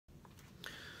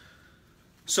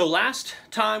So last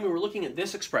time we were looking at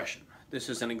this expression. This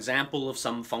is an example of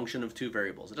some function of two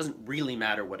variables. It doesn't really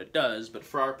matter what it does, but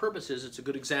for our purposes it's a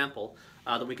good example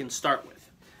that we can start with.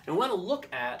 And we want to look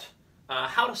at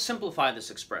how to simplify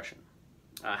this expression,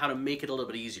 how to make it a little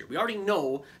bit easier. We already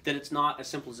know that it's not as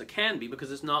simple as it can be because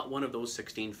it's not one of those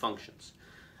 16 functions.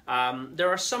 There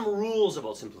are some rules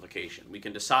about simplification we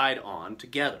can decide on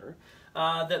together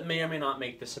that may or may not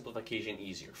make the simplification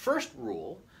easier. First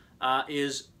rule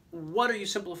is, what are you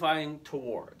simplifying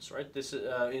towards, right? This,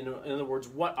 in other words,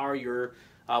 what are your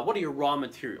raw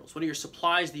materials? What are your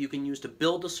supplies that you can use to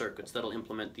build the circuits that'll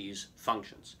implement these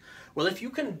functions? Well, if you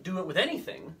can do it with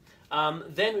anything,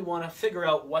 then we want to figure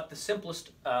out what the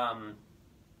simplest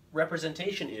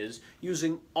representation is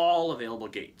using all available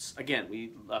gates.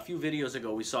 Again, a few videos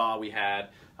ago we saw we had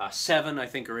 7, I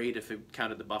think, or 8 if it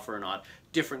counted the buffer or not,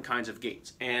 different kinds of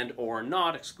gates, and or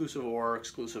not, exclusive or,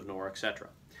 exclusive nor, etc.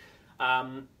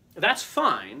 That's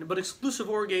fine, but exclusive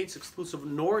OR gates, exclusive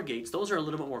NOR gates, those are a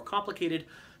little bit more complicated.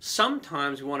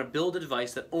 Sometimes we want to build a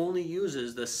device that only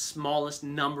uses the smallest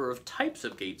number of types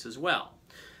of gates as well.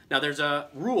 Now there's a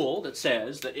rule that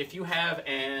says that if you have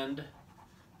AND,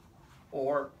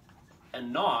 OR,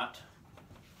 and NOT,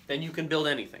 then you can build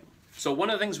anything. So one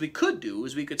of the things we could do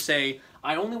is we could say,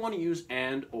 I only want to use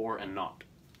AND, OR, and NOT.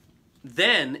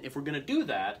 Then, if we're going to do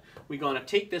that, we're going to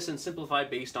take this and simplify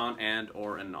based on AND,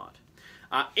 OR, and NOT.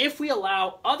 If we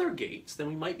allow other gates, then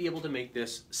we might be able to make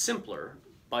this simpler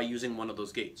by using one of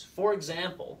those gates. For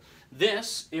example,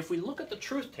 this, if we look at the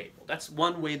truth table, that's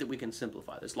one way that we can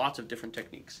simplify. There's lots of different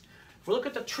techniques. If we look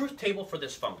at the truth table for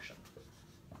this function,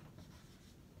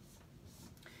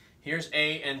 here's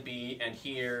A and B, and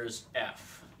here's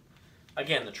F.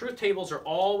 Again, the truth tables are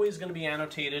always going to be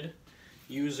annotated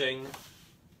using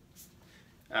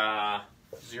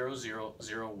 0, 0,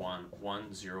 0, 1,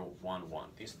 1, 0, 1, 1.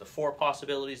 These are the 4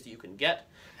 possibilities that you can get,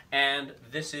 and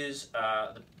this is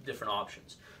the different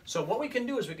options. So what we can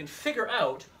do is we can figure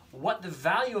out what the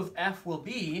value of F will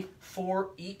be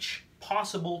for each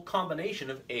possible combination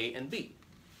of A and B.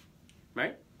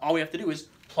 Right? All we have to do is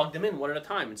plug them in one at a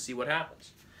time and see what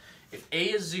happens. If A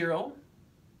is 0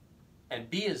 and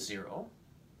B is 0,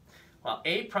 well,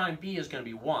 A prime B is going to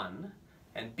be 1,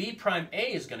 and B prime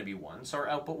A is going to be 1, so our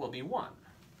output will be 1.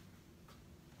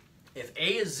 If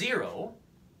A is 0,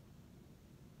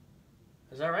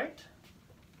 is that right?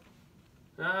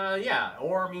 Yeah,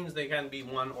 or means they can be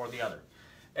one or the other.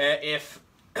 If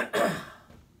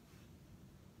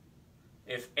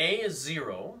A is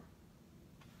 0,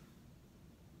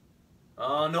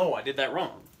 no, I did that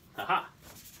wrong. Haha.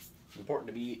 Important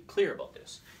to be clear about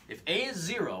this. If A is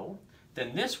 0,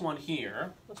 then this one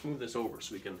here, let's move this over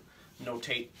so we can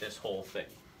notate this whole thing.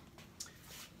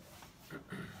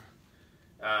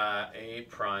 A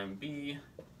prime B,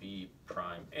 B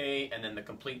prime A, and then the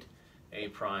complete A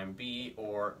prime B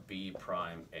or B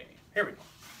prime A. Here we go.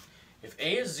 If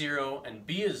A is 0 and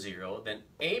B is 0, then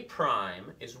A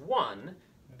prime is 1,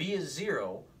 B is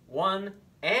 0, 1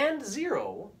 and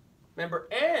 0. Remember,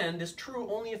 and is true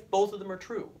only if both of them are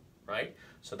true, right?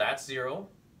 So that's 0.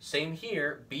 Same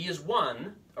here, B is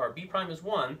 1, or B prime is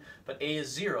 1, but A is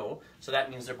 0, so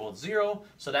that means they're both 0,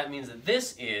 so that means that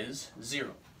this is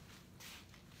 0.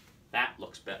 That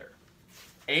looks better.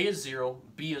 A is 0,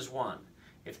 B is 1.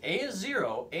 If A is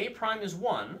 0, A prime is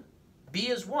 1, B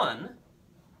is 1,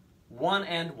 1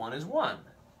 and 1 is 1.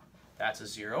 That's a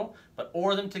 0, but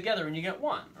OR them together and you get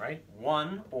 1, right?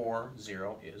 1 or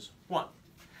 0 is 1.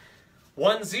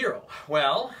 1, 0.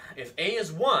 Well, if A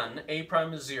is 1, A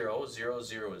prime is 0, 0,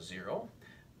 0 is 0.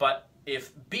 But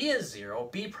if B is 0,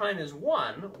 B prime is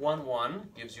 1, 1, 1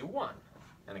 gives you 1.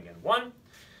 And again, 1.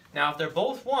 Now, if they're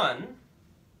both 1,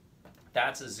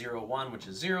 that's a 0, 1, which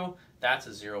is 0. That's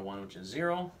a 0, 1, which is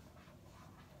 0.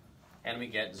 And we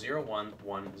get 0, 1,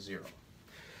 1, 0.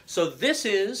 So this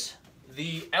is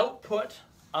the output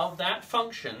of that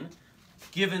function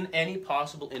given any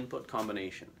possible input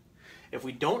combination. If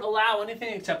we don't allow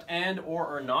anything except AND,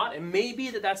 or not, it may be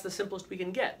that that's the simplest we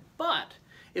can get. But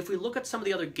if we look at some of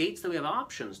the other gates that we have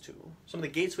options to, some of the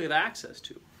gates we have access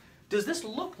to, does this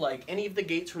look like any of the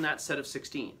gates from that set of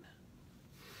 16?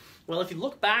 Well, if you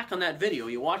look back on that video,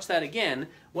 you watch that again,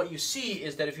 what you see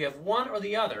is that if you have one or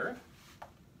the other,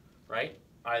 right,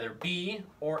 either B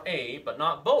or A, but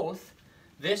not both,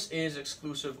 this is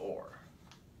exclusive OR.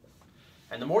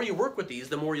 And the more you work with these,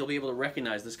 the more you'll be able to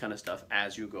recognize this kind of stuff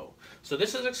as you go. So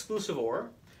this is exclusive OR.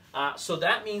 So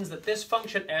that means that this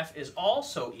function f is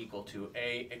also equal to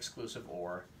A exclusive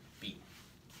OR B.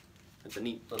 It's a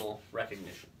neat little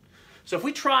recognition. So if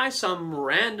we try some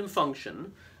random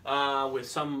function with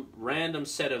some random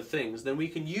set of things, then we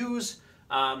can use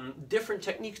different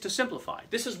techniques to simplify.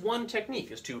 This is one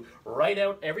technique, is to write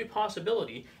out every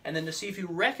possibility and then to see if you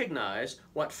recognize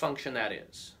what function that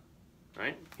is.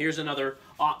 Right? Here's another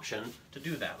option to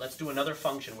do that. Let's do another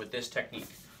function with this technique.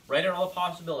 Write out all the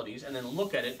possibilities and then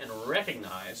look at it and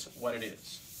recognize what it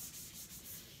is.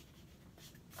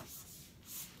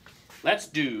 Let's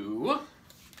do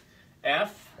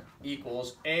f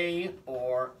equals a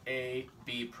or a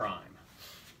b prime.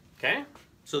 Okay?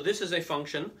 So this is a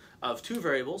function of two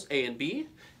variables, a and b,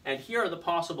 and here are the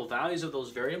possible values of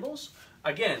those variables.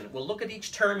 Again, we'll look at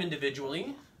each term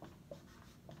individually,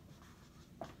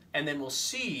 and then we'll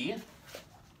see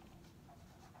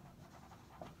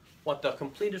what the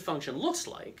completed function looks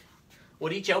like,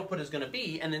 what each output is going to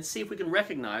be, and then see if we can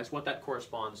recognize what that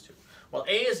corresponds to. Well,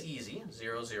 a is easy,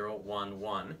 0, 0, 1,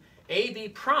 1. ab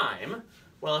prime,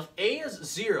 well, if a is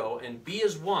 0 and b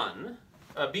is 1,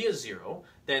 b is 0,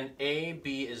 then a,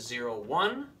 b is 0,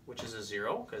 1, which is a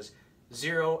 0, because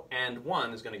 0 and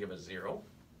 1 is going to give us 0.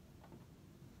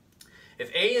 If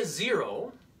a is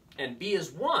 0 and b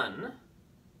is 1,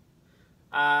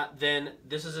 then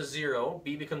this is a 0,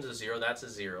 b becomes a 0, that's a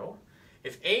 0.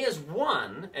 If a is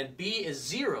 1 and b is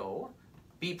 0,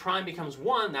 b prime becomes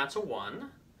 1, that's a 1.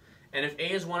 And if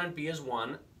a is 1 and b is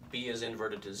 1, b is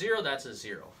inverted to 0, that's a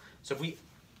 0. So if we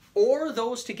OR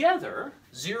those together,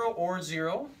 0 or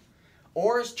 0,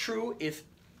 OR is true if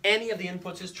any of the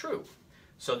inputs is true.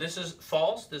 So this is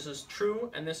false, this is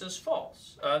true, and this is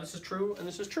false. This is true, and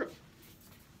this is true.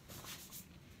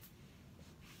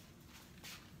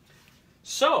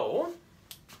 So,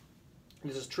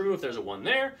 this is true if there's a 1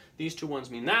 there. These two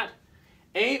ones mean that.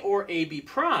 A or AB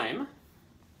prime,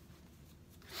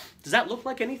 does that look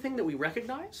like anything that we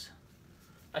recognize?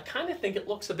 I kind of think it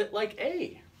looks a bit like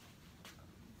A.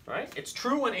 Right? It's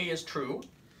true when A is true.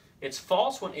 It's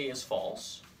false when A is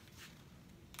false.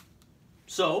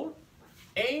 So,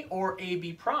 A or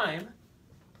AB prime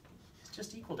is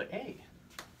just equal to A.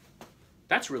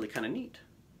 That's really kind of neat.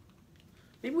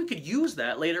 Maybe we could use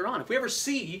that later on. If we ever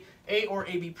see A or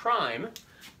AB prime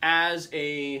as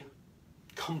a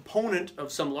component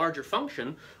of some larger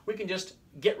function, we can just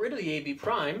get rid of the AB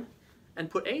prime and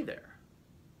put A there.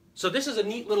 So this is a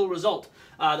neat little result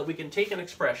that we can take an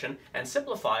expression and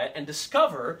simplify it and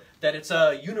discover that it's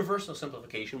a universal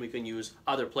simplification we can use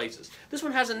other places. This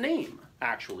one has a name,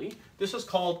 actually. This is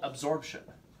called absorption.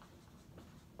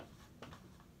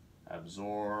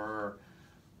 Absorption.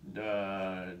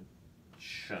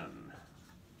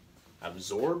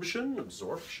 Absorption?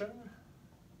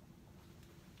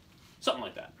 Something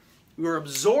like that. We're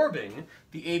absorbing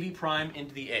the AB prime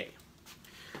into the A.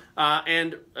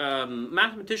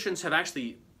 Mathematicians have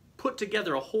actually put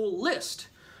together a whole list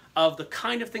of the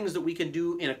kind of things that we can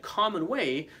do in a common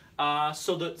way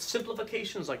so that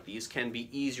simplifications like these can be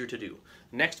easier to do.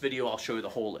 Next video, I'll show you the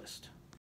whole list.